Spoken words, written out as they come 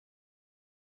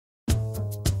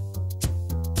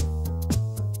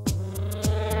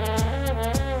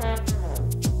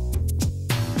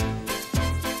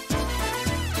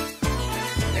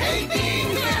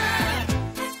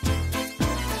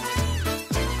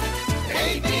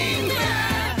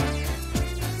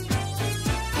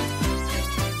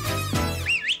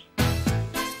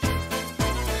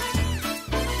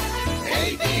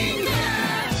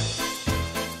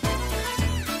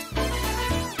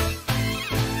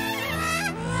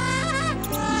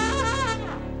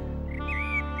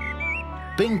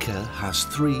Binka has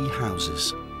 3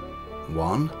 houses.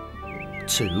 1,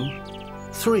 2,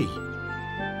 3.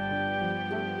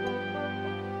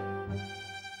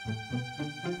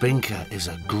 Binka is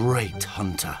a great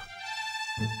hunter.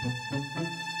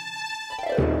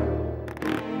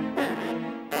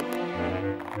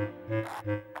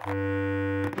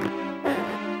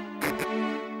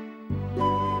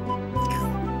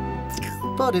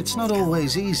 But it's not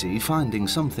always easy finding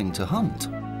something to hunt.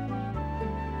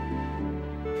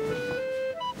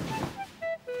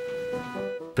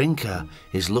 Binka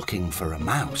is looking for a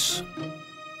mouse.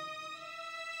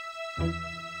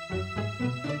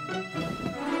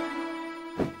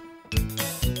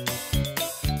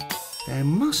 There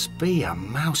must be a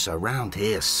mouse around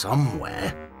here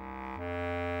somewhere.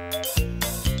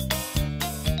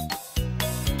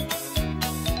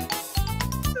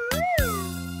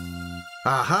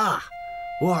 Aha!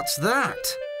 What's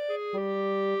that?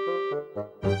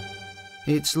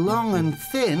 It's long and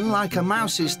thin like a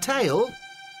mouse's tail.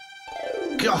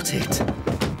 Got it!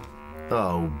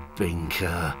 Oh,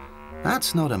 Binka,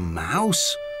 that's not a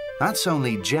mouse. That's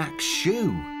only Jack's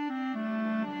shoe.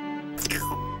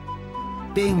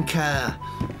 Binka!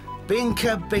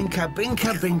 Binka, Binka,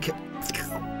 Binka, Binka.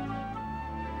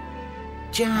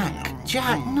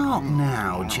 Jack, not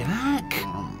now, Jack.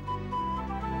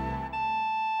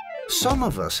 Some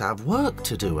of us have work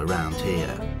to do around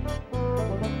here.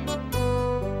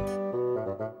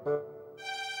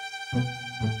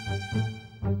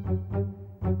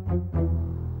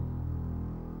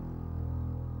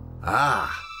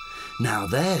 Ah, now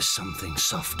there's something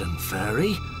soft and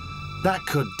furry. That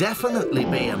could definitely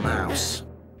be a mouse.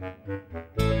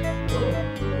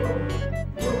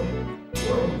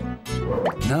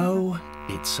 No,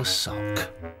 it's a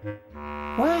sock.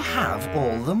 Where have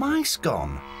all the mice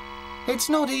gone? It's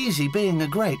not easy being a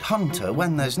great hunter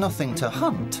when there's nothing to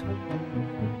hunt.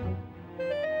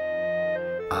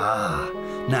 Ah,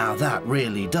 now that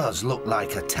really does look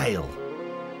like a tail.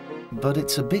 But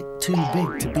it's a bit too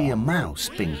big to be a mouse,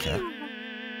 Binka.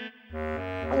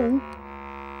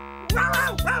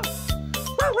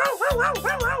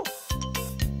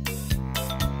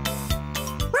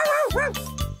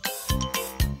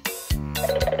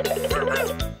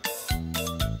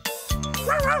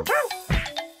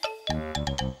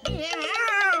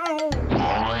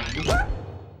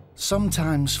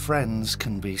 Sometimes friends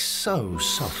can be so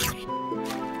sorry.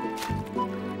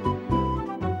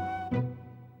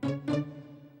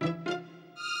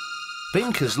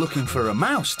 Binka's looking for a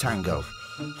mouse, Tango.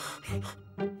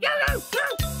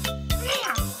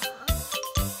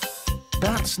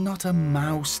 That's not a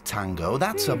mouse, Tango.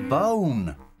 That's a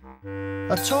bone.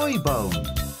 A toy bone.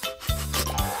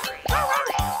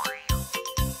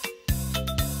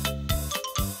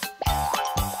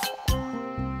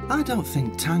 I don't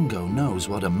think Tango knows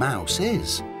what a mouse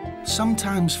is.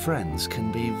 Sometimes friends can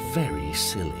be very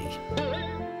silly.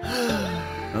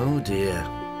 Oh dear.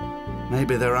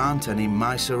 Maybe there aren't any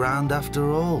mice around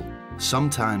after all.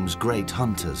 Sometimes great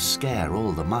hunters scare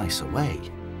all the mice away.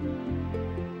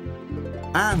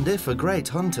 And if a great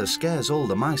hunter scares all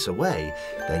the mice away,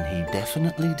 then he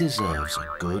definitely deserves a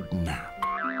good nap.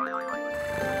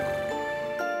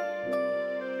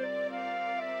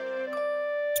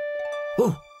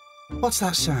 Oh, what's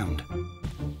that sound?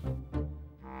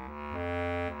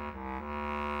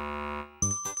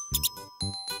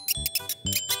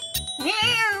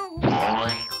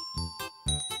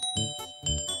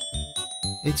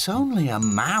 It's only a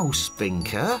mouse,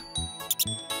 Binka.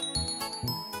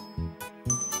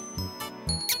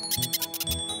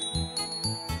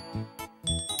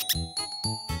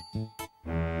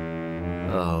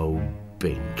 Oh,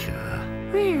 Binka.